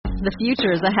The future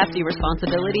is a hefty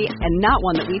responsibility and not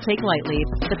one that we take lightly.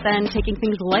 But then taking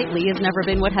things lightly has never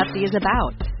been what Hefty is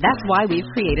about. That's why we've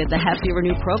created the Hefty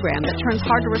Renew program that turns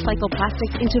hard-to-recycle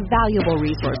plastics into valuable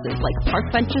resources like park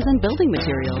benches and building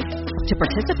materials. To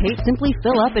participate, simply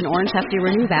fill up an orange Hefty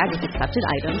Renew bag with accepted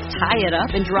items, tie it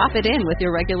up, and drop it in with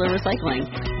your regular recycling.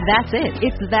 That's it.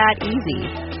 It's that easy.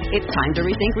 It's time to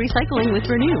rethink recycling with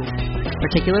Renew.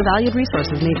 Particular valued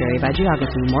resources may vary by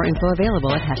geography. More info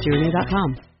available at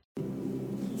heftyrenew.com.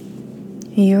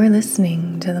 You are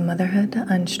listening to the Motherhood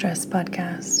Unstressed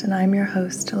podcast, and I'm your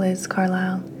host, Liz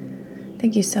Carlisle.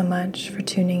 Thank you so much for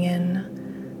tuning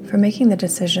in, for making the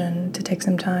decision to take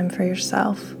some time for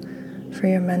yourself, for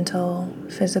your mental,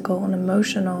 physical, and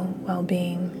emotional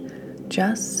well-being,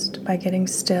 just by getting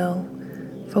still,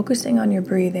 focusing on your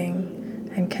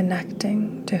breathing, and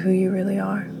connecting to who you really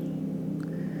are.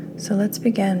 So let's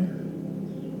begin.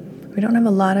 We don't have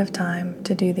a lot of time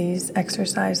to do these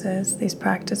exercises, these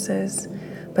practices,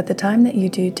 but the time that you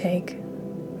do take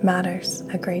matters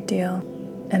a great deal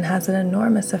and has an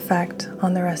enormous effect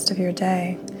on the rest of your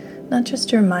day, not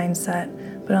just your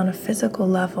mindset, but on a physical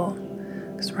level.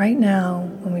 Because right now,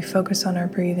 when we focus on our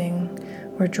breathing,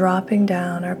 we're dropping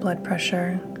down our blood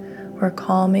pressure, we're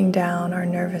calming down our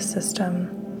nervous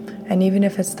system. And even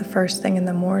if it's the first thing in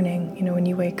the morning, when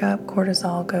you wake up,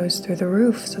 cortisol goes through the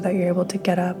roof so that you're able to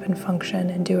get up and function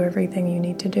and do everything you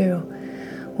need to do.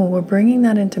 Well, we're bringing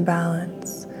that into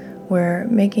balance. We're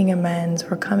making amends.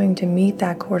 We're coming to meet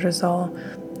that cortisol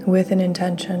with an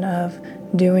intention of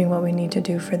doing what we need to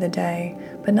do for the day,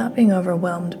 but not being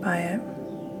overwhelmed by it.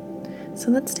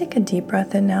 So let's take a deep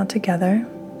breath in now together,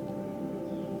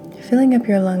 filling up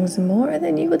your lungs more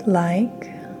than you would like.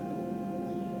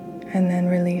 And then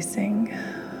releasing.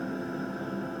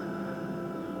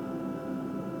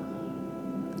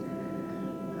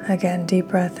 Again, deep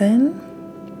breath in.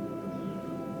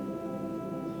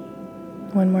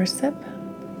 One more sip.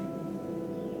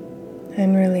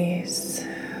 And release.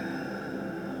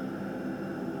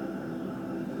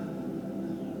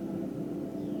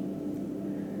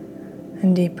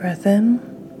 And deep breath in.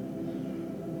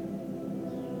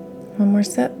 One more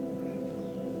sip.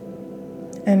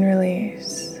 And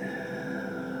release.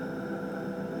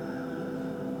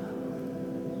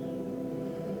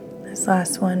 This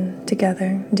last one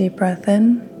together. Deep breath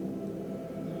in.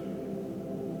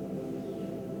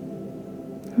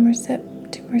 One more sip,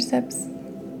 2 more sips.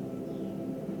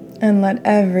 And let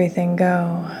everything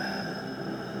go.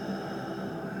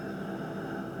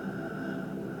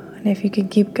 And if you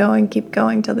could keep going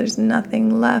till there's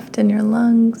nothing left in your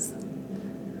lungs.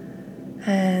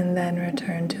 And then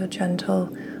return to a gentle,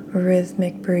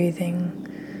 rhythmic breathing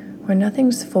where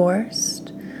nothing's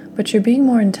forced. But you're being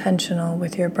more intentional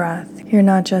with your breath. You're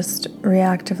not just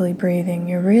reactively breathing.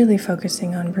 You're really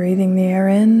focusing on breathing the air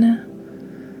in,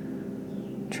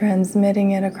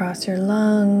 transmitting it across your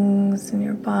lungs and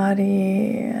your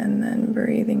body, and then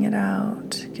breathing it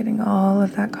out, getting all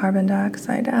of that carbon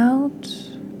dioxide out.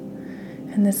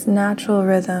 And this natural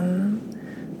rhythm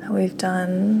that we've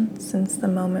done since the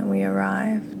moment we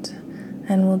arrived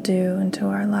and will do into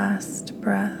our last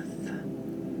breath.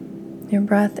 Your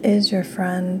breath is your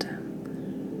friend.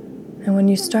 And when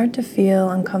you start to feel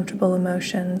uncomfortable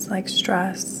emotions like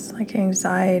stress, like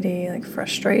anxiety, like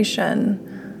frustration,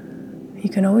 you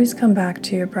can always come back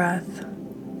to your breath.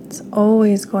 It's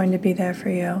always going to be there for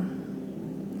you.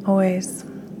 Always.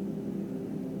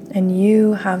 And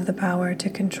you have the power to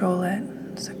control it.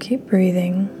 So keep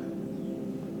breathing.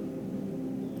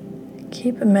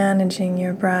 Keep managing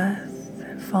your breath,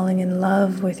 falling in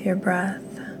love with your breath.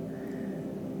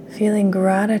 Feeling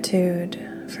gratitude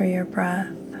for your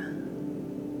breath,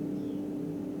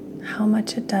 how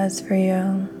much it does for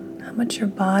you, how much your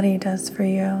body does for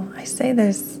you. I say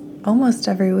this almost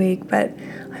every week, but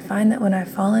I find that when I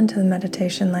fall into the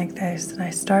meditation like this and I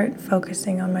start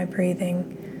focusing on my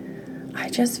breathing, I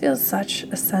just feel such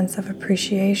a sense of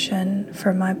appreciation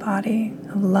for my body,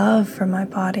 of love for my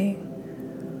body.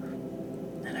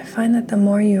 And I find that the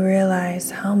more you realize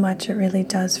how much it really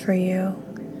does for you,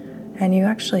 and you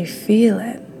actually feel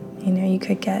it. You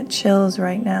could get chills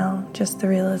right now, just the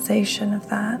realization of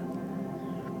that.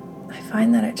 I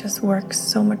find that it just works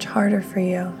so much harder for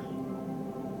you.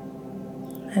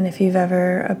 And if you've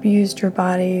ever abused your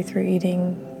body through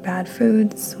eating bad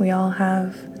foods, we all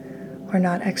have, or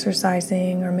not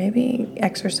exercising, or maybe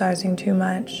exercising too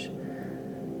much,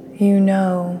 you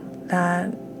know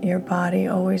that your body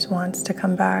always wants to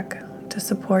come back to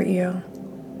support you,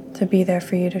 to be there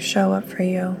for you, to show up for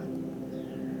you.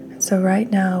 So right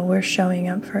now, we're showing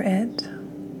up for it.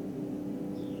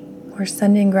 We're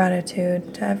sending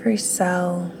gratitude to every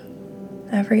cell,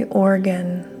 every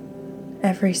organ,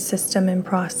 every system and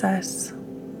process.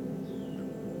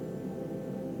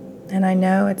 And I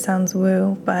know it sounds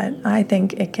woo, but I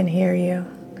think it can hear you.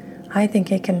 I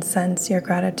think it can sense your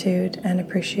gratitude and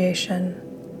appreciation.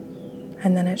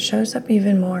 And then it shows up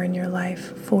even more in your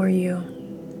life for you.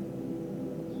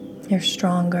 You're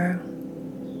stronger,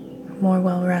 more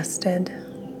well-rested.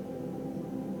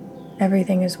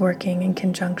 Everything is working in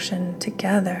conjunction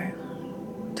together.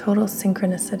 Total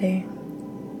synchronicity.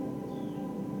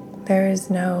 There is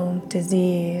no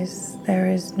disease. There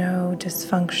is no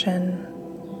dysfunction.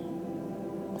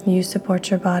 You support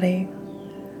your body,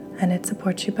 and it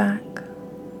supports you back.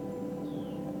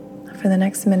 For the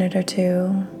next minute or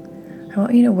two, I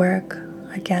want you to work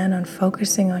again on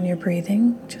focusing on your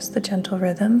breathing, just the gentle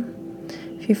rhythm.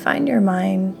 If you find your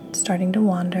mind starting to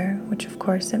wander, which of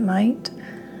course it might,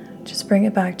 just bring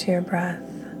it back to your breath.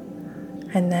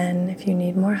 And then if you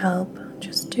need more help,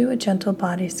 just do a gentle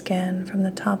body scan from the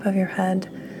top of your head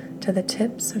to the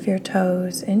tips of your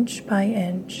toes, inch by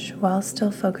inch, while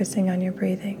still focusing on your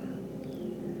breathing.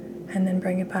 And then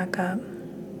bring it back up.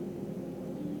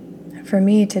 For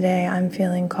me today, I'm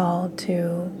feeling called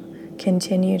to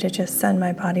continue to just send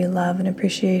my body love and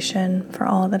appreciation for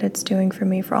all that it's doing for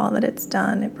me, for all that it's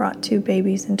done. It brought 2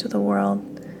 babies into the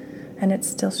world, and it's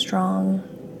still strong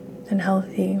and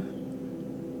healthy.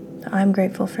 I'm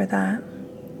grateful for that.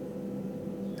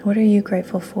 What are you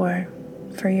grateful for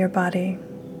your body?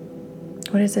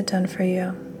 What has it done for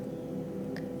you?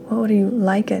 What would you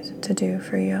like it to do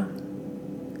for you?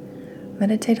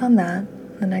 Meditate on that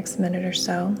the next minute or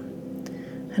so,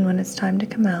 and when it's time to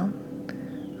come out,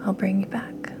 I'll bring you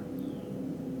back.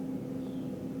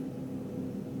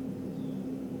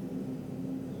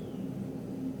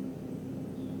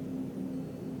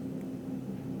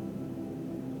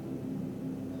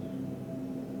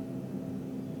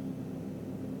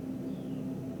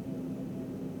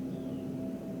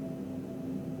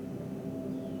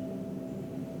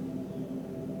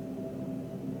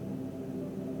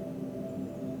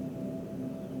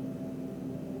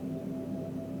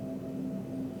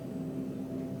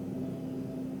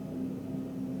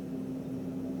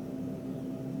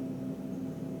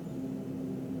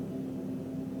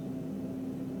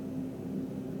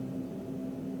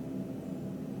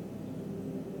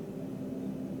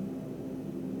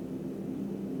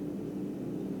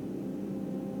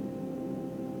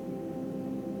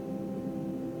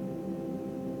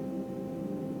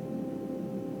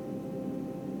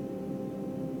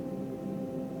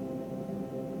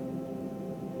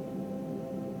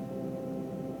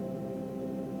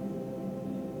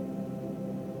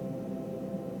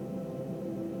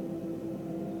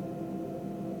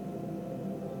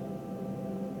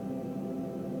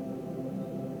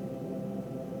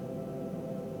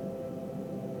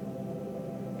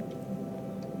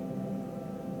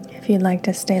 If you'd like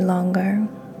to stay longer,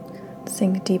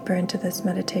 sink deeper into this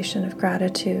meditation of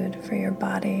gratitude for your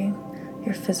body,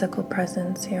 your physical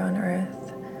presence here on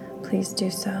earth, please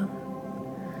do so.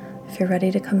 If you're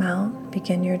ready to come out,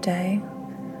 begin your day,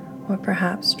 or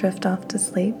perhaps drift off to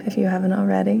sleep if you haven't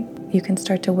already, you can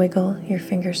start to wiggle your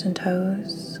fingers and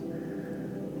toes,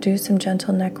 do some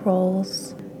gentle neck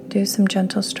rolls, do some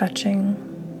gentle stretching.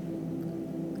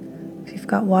 If you've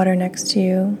got water next to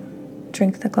you,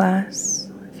 drink the glass.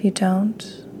 If you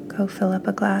don't, go fill up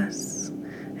a glass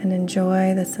and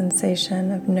enjoy the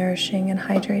sensation of nourishing and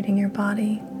hydrating your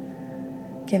body,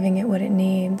 giving it what it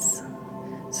needs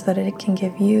so that it can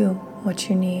give you what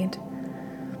you need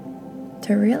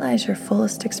to realize your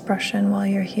fullest expression while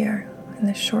you're here in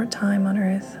this short time on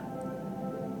earth.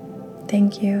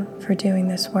 Thank you for doing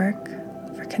this work,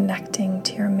 for connecting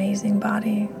to your amazing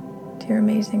body, to your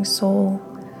amazing soul.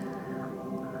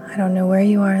 I don't know where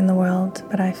you are in the world,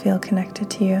 but I feel connected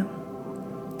to you.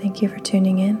 Thank you for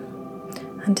tuning in.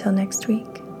 Until next week,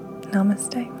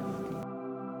 namaste.